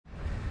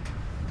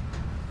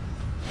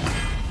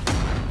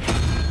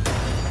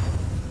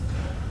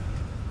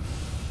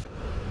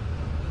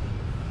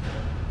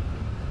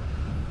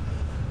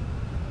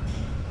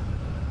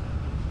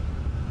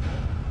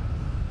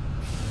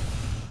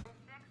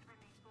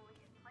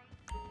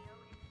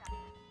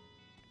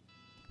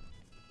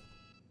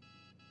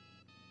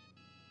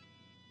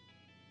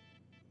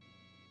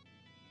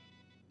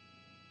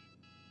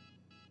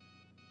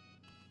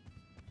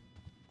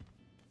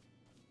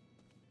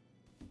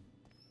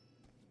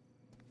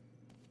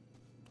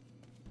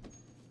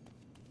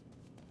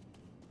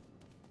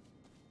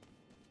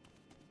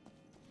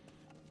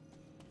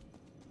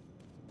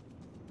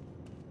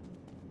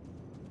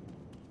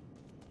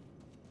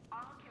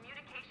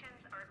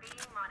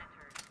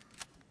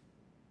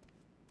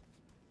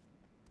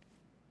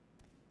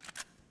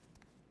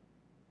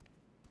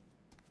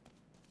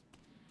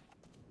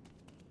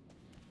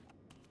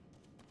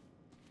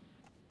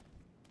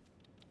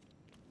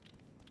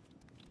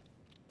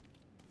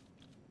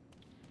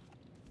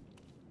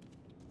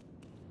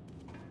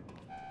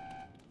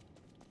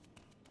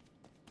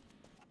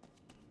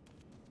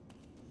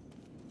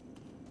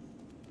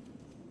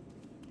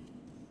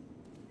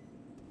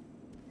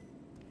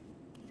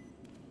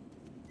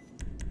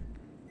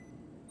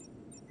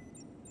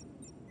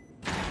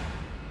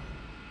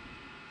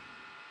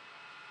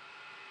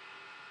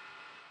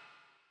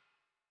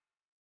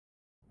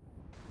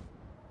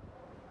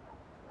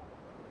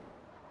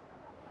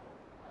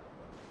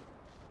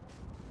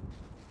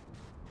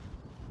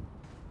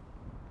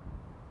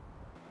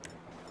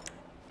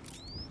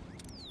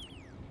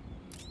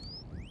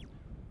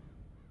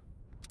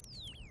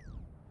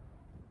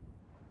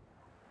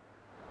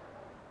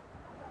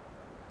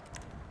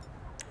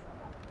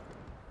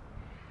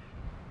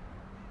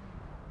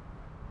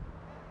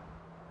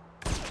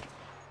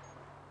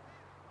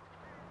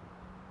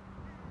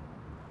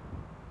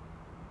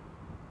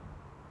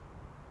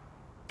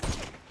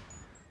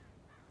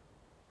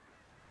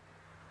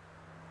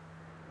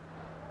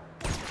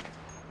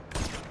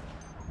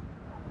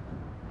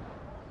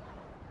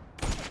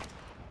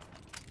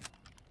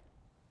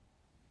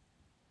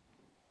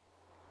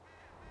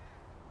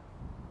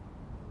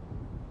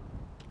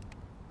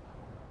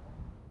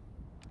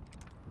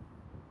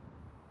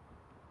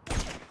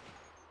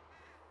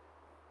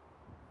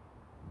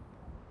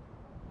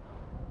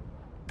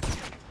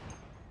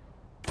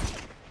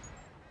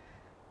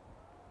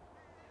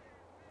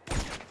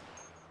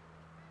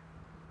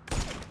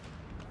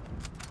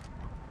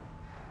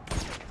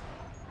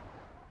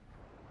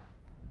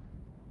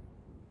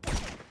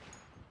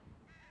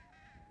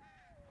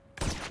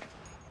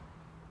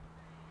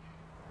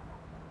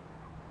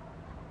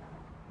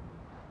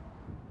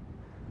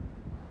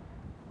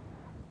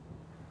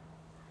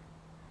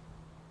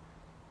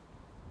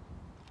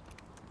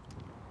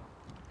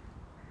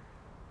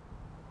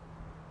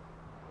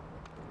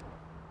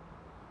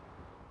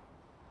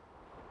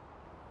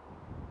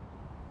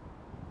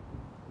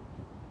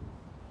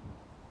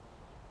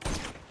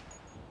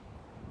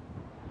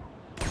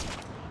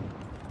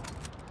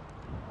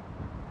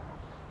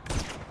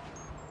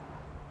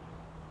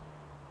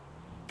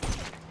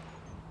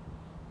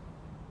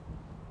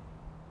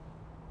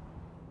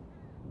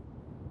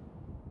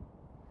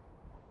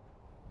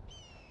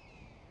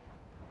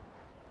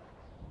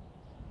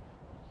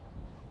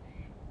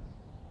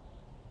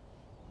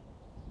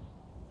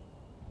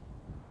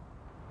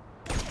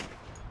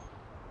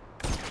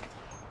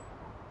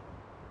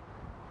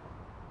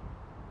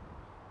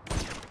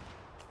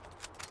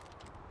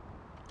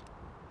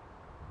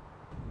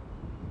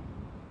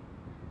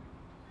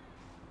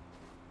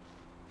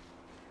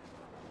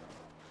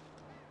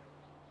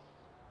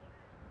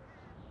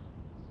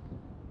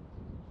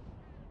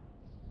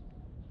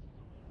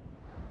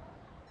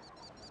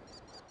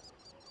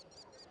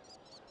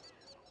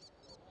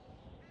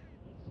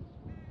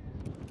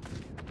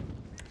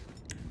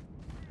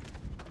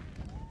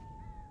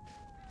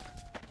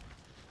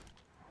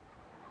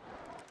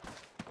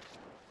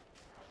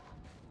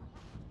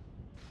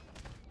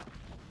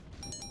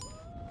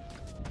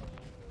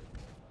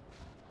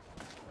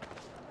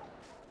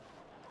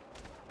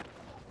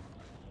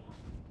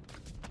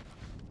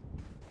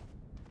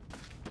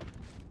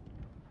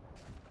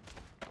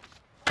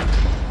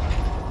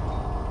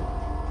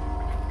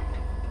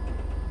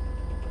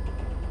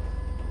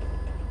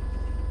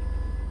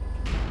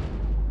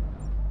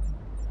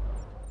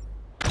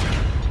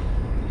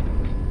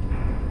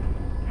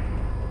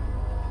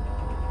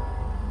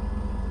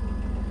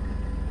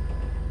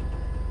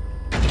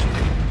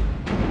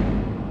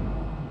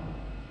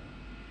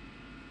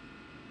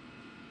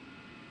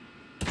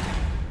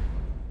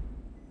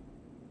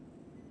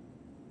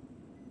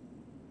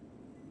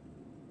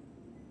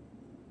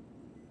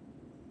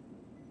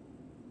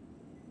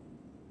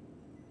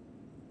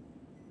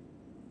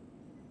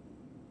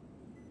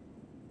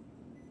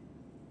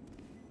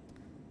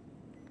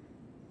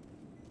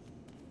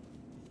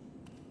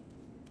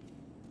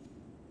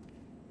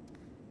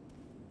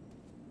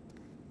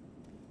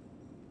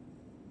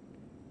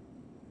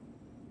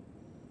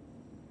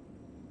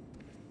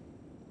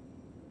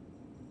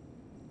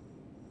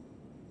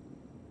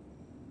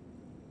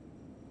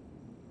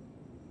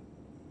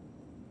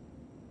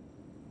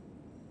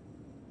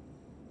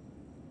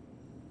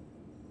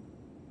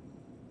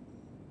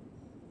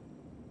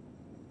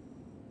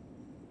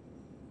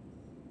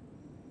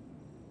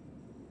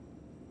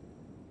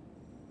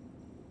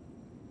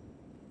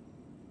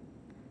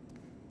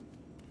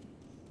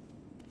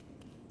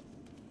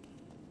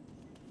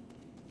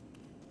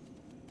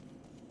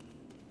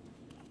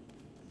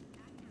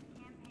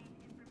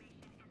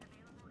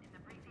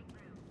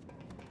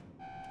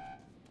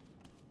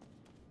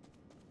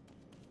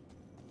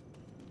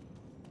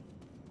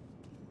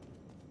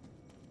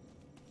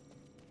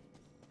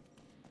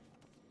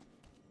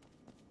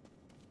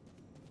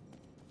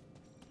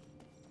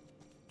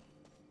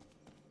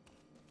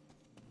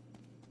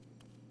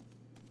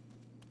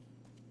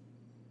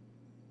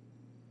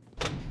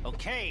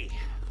Okay,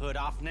 hood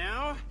off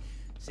now.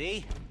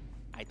 See?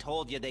 I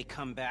told you they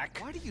come back.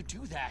 Why do you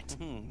do that?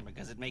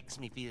 Because it makes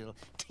me feel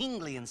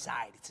tingly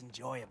inside. It's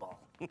enjoyable.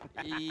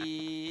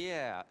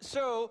 Yeah.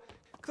 So,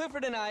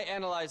 Clifford and I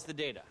analyzed the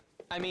data.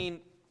 I mean,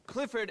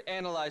 Clifford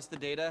analyzed the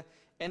data,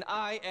 and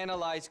I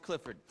analyzed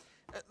Clifford.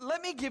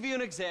 Let me give you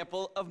an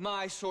example of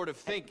my sort of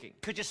thinking.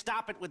 Could you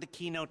stop it with the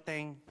keynote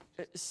thing?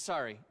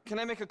 Sorry, can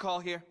I make a call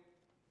here?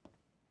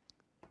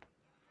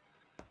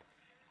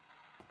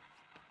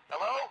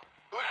 Hello?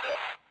 Who's this?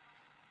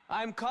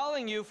 I'm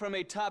calling you from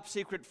a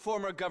top-secret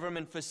former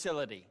government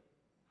facility.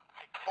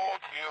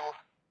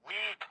 We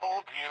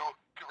told you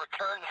to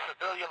return to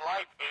civilian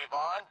life,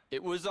 Avon.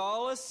 It was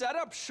all a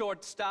setup,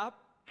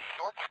 shortstop.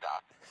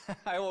 Shortstop.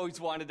 I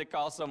always wanted to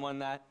call someone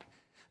that.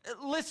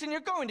 Listen, you're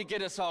going to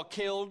get us all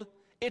killed.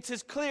 It's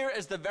as clear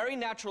as the very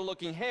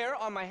natural-looking hair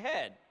on my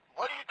head.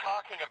 What are you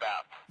talking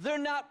about? They're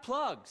not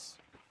plugs.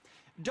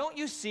 Don't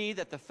you see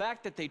that the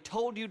fact that they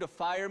told you to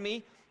fire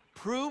me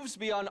proves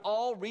beyond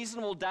all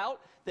reasonable doubt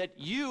that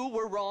you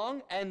were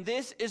wrong and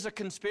this is a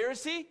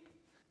conspiracy?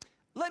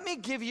 Let me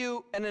give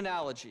you an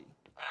analogy.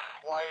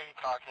 Why are you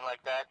talking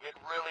like that? It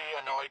really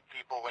annoyed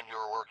people when you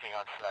were working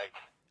on site.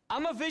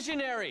 I'm a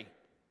visionary.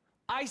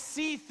 I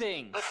see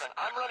things. Listen,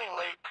 I'm running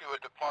late to a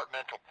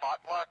departmental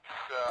potluck,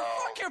 so...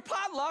 Fuck your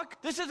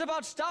potluck! This is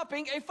about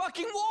stopping a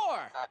fucking war!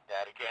 Not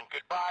that again.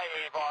 Goodbye,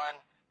 Avon.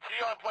 See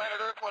you on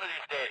planet Earth one of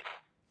these days.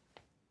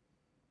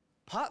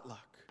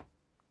 Potluck?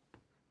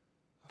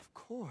 Of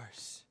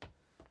course.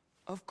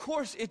 Of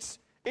course, it's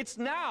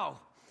now.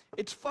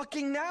 It's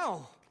fucking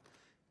now.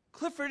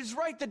 Clifford is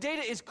right, the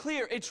data is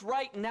clear, it's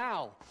right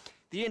now.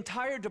 The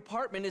entire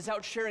department is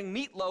out sharing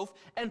meatloaf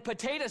and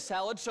potato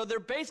salad so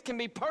their base can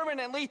be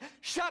permanently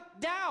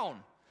shut down.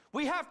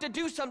 We have to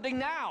do something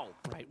now.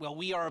 Right, well,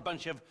 we are a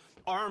bunch of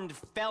armed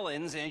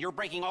felons, and you're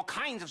breaking all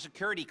kinds of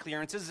security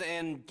clearances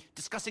and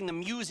discussing the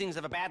musings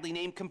of a badly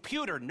named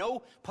computer.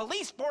 No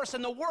police force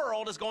in the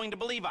world is going to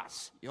believe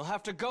us. You'll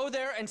have to go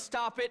there and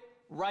stop it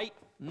right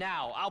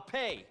now. I'll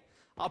pay.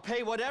 I'll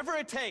pay whatever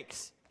it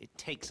takes. It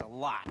takes a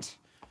lot.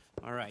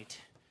 All right,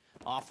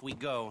 off we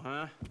go,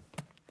 huh?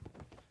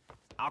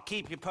 I'll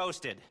keep you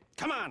posted.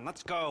 Come on,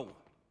 let's go.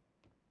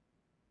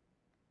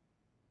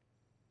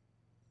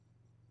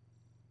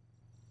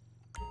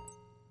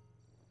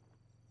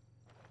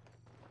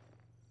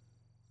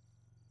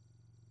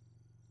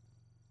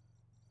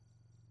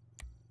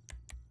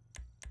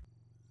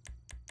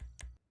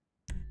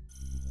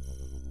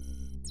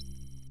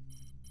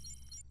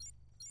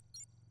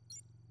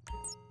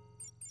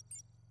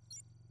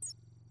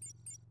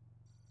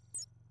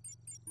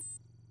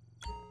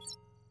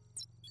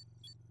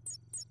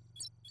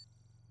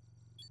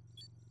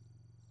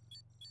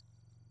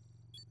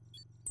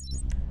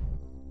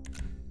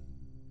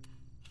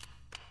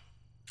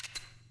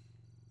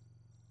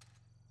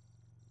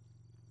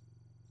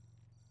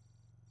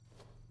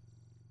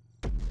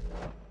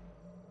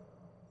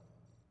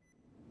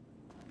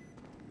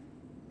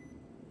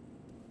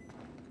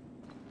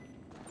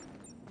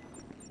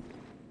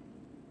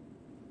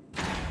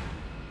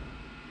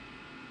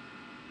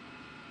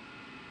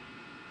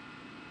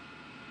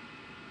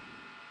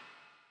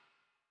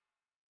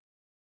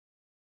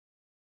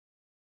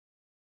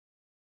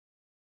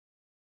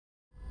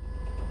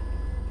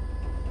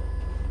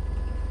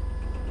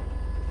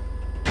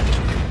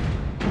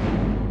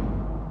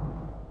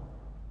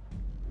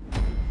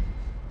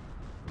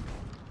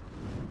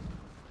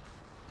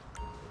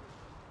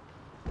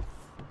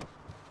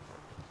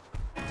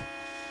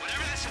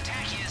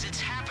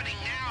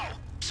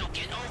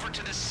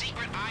 To the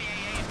secret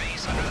IAA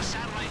base under the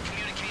satellite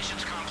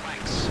communications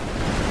complex.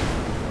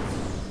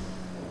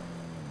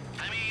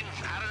 I mean,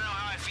 I don't know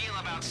how I feel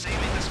about saving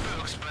the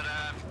spooks, but,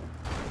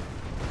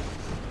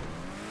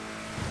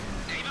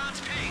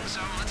 Avon's paying,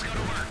 so let's go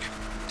to work.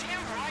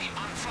 Damn right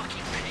I'm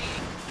fucking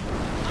paying.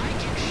 I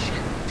get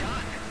shit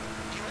done.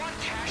 You want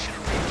cash in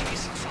a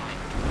briefcase? Fine.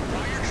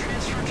 Wire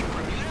transfer to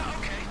Bermuda?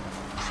 Okay.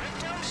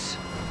 Cryptos?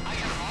 I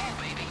got them all,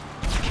 baby.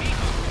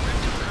 Cable,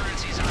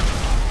 cryptocurrencies are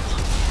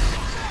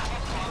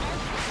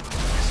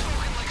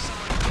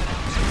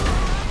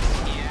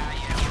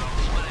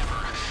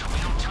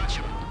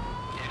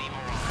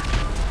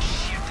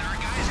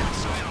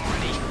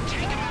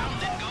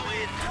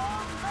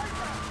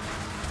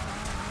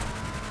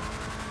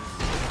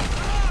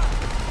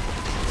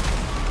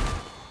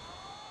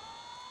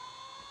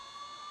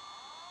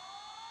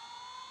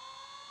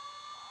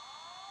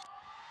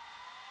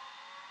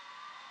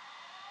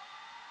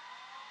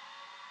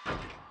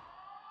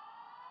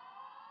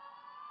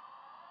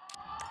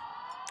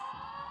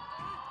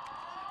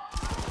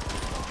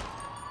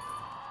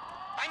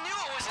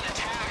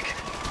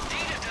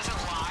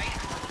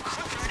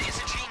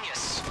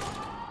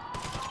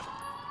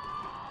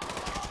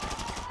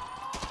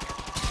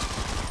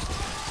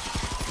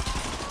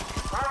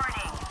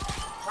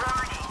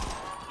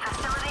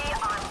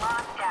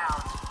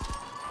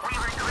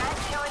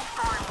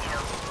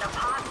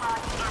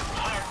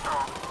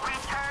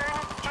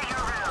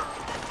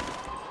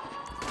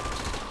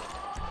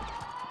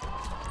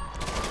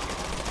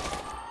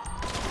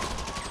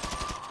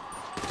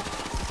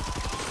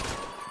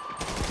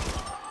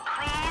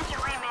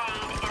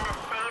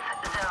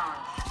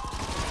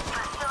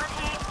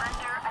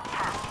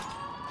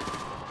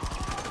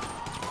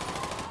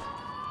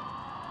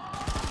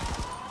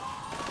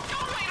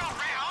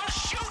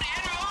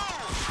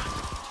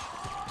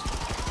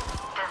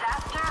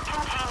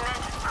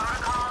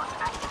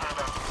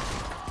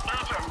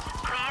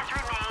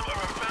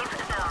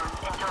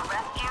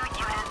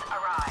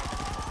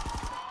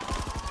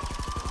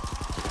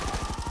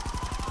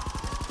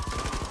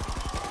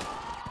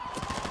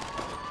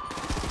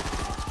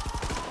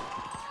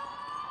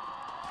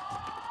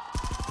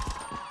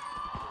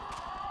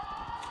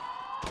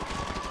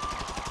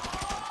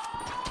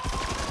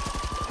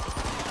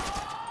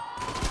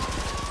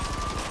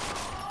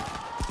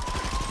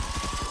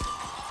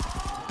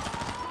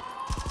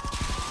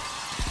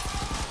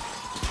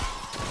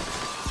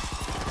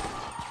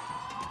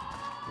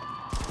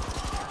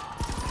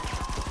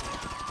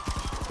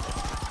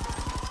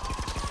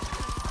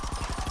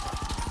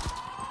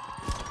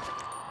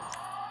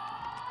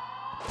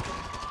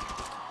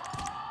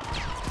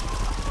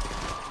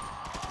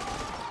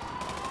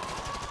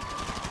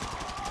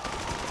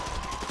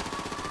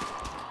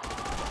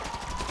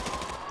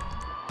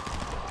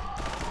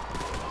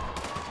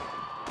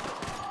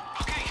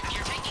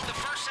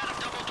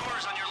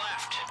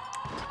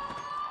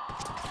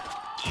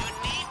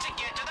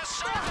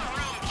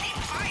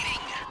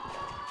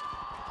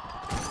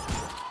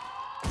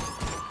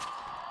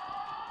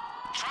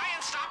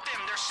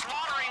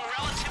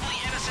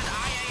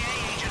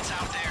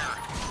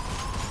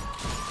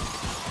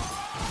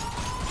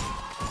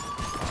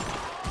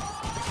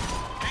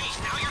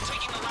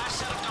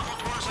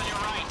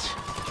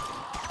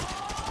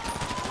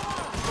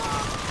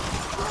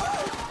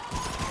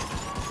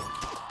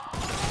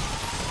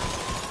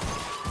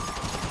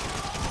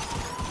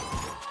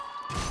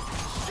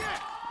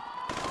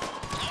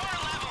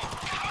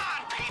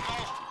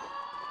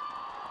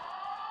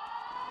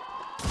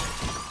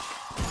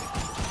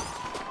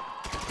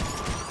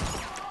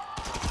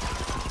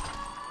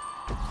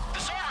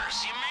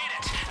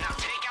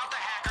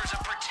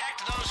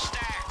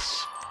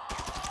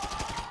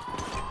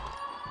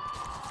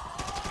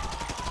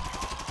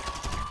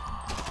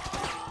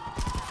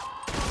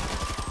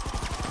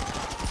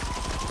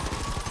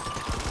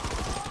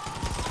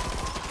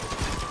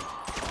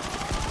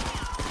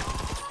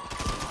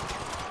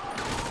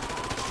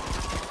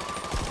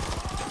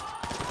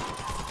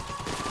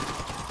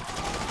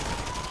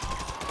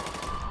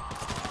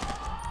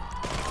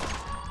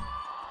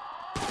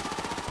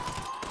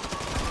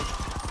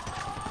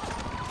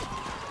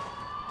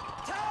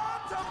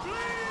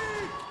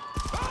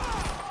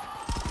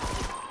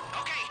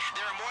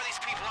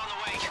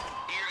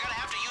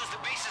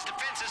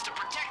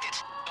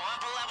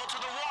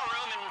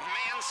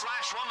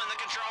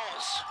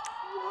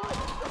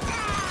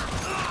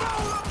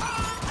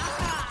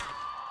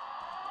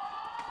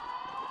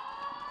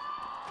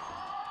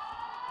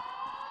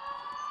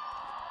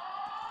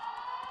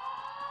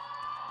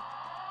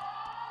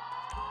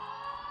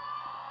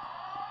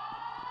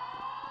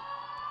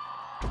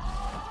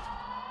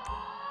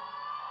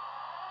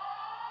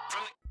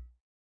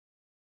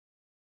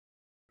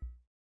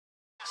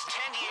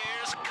coming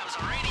years comes a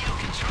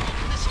radio-controlled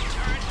missile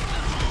turret the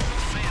whole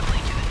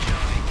family can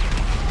enjoy.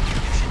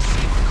 You should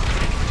see what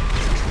Clifford can do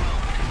with a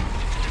drone.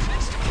 The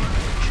Defense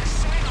Department should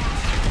sign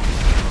off.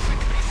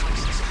 Quick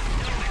reflexes,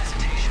 no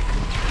hesitation,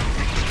 no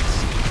patience.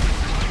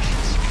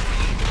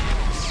 Conscience-free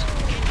balls.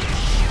 Can you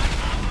shut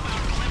up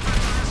about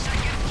Clifford for a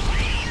second,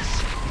 please?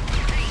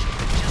 Hey,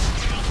 just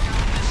take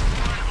down this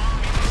one army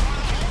before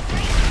the whole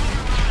thing's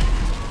overrun.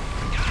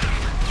 Got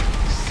him.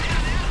 Send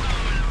that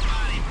home in a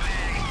body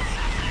bag.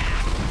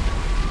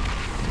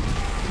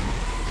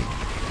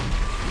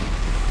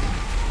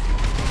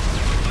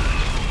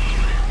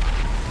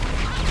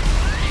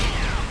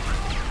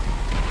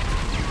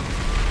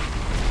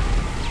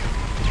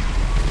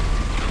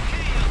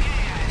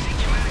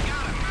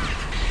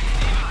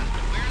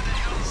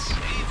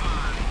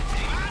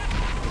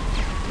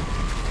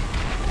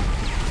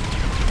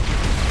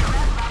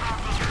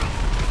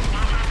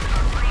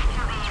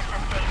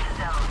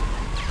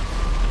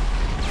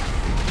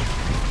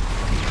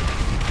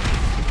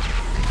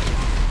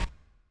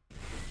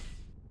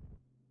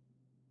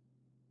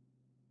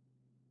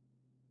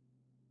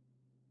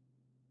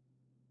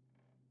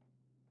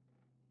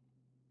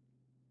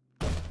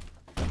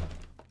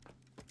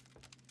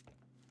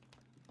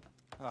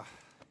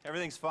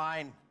 Everything's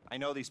fine. I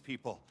know these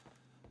people.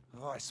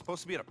 Oh, I was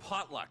supposed to be at a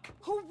potluck.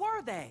 Who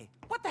were they?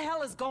 What the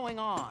hell is going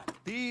on?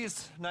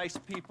 These nice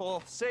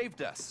people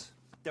saved us.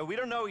 Now, we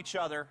don't know each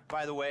other,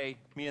 by the way,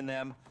 me and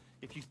them.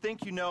 If you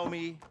think you know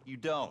me, you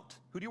don't.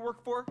 Who do you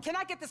work for? Can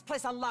I get this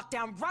place on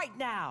lockdown right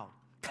now?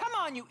 Come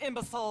on, you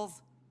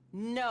imbeciles!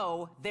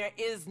 No, there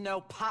is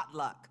no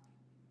potluck.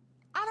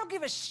 I don't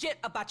give a shit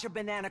about your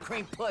banana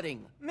cream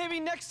pudding.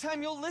 Maybe next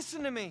time you'll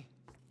listen to me.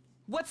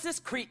 What's this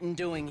cretin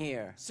doing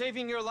here?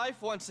 Saving your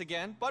life once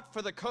again, but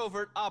for the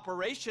covert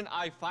operation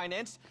I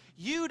financed,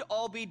 you'd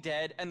all be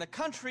dead and the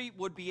country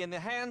would be in the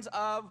hands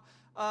of,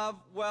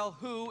 well,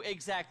 who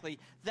exactly?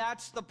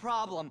 That's the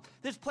problem.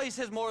 This place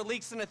has more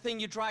leaks than a thing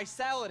you dry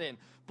salad in.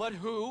 But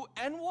who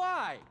and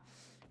why?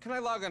 Can I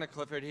log on to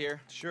Clifford here?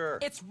 Sure.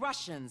 It's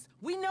Russians.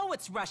 We know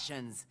it's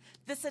Russians.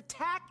 This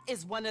attack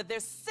is one of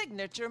their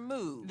signature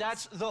moves.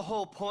 That's the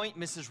whole point,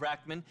 Mrs.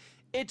 Rackman.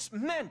 It's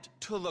meant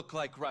to look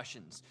like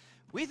Russians.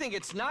 We think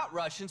it's not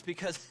Russians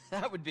because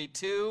that would be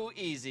too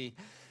easy.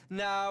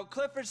 Now,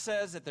 Clifford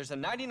says that there's a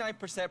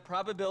 99%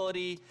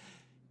 probability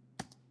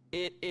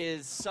it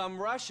is some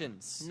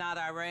Russians. Not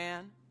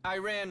Iran?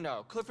 Iran,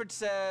 no. Clifford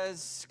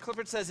says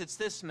it's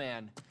this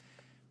man.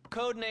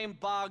 Codename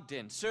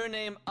Bogdan,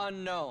 surname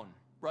unknown.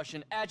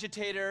 Russian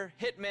agitator,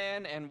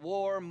 hitman, and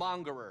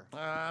warmongerer.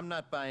 I'm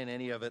not buying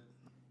any of it.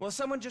 Well,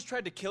 someone just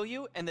tried to kill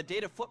you, and the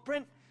data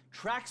footprint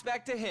tracks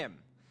back to him.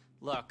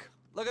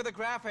 Look at the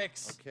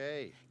graphics.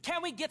 Okay.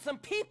 Can we get some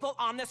people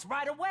on this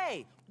right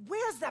away?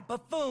 Where's that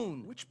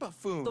buffoon? Which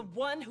buffoon? The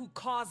one who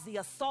caused the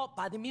assault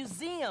by the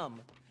museum.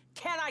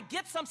 Can I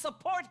get some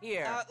support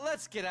here?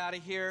 Let's get out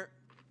of here.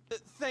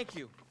 Thank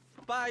you.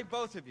 Bye,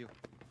 both of you.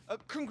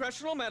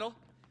 Congressional medal.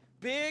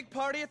 Big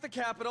party at the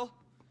Capitol.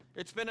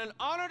 It's been an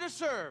honor to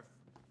serve.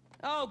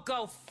 Oh,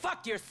 go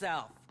fuck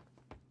yourself.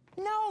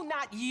 No,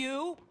 not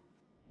you.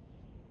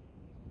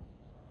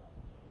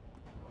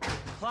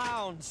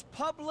 Clowns.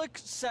 Public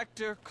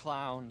sector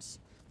clowns.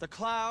 The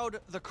crowd,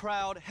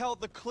 hell,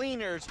 the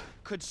cleaners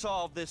could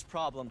solve this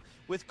problem.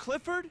 With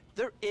Clifford,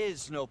 there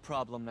is no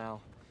problem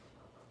now.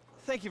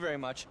 Thank you very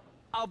much.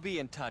 I'll be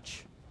in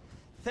touch.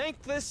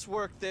 Thankless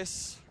work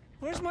this.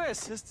 Where's my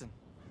assistant?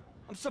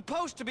 I'm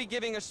supposed to be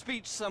giving a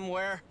speech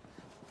somewhere.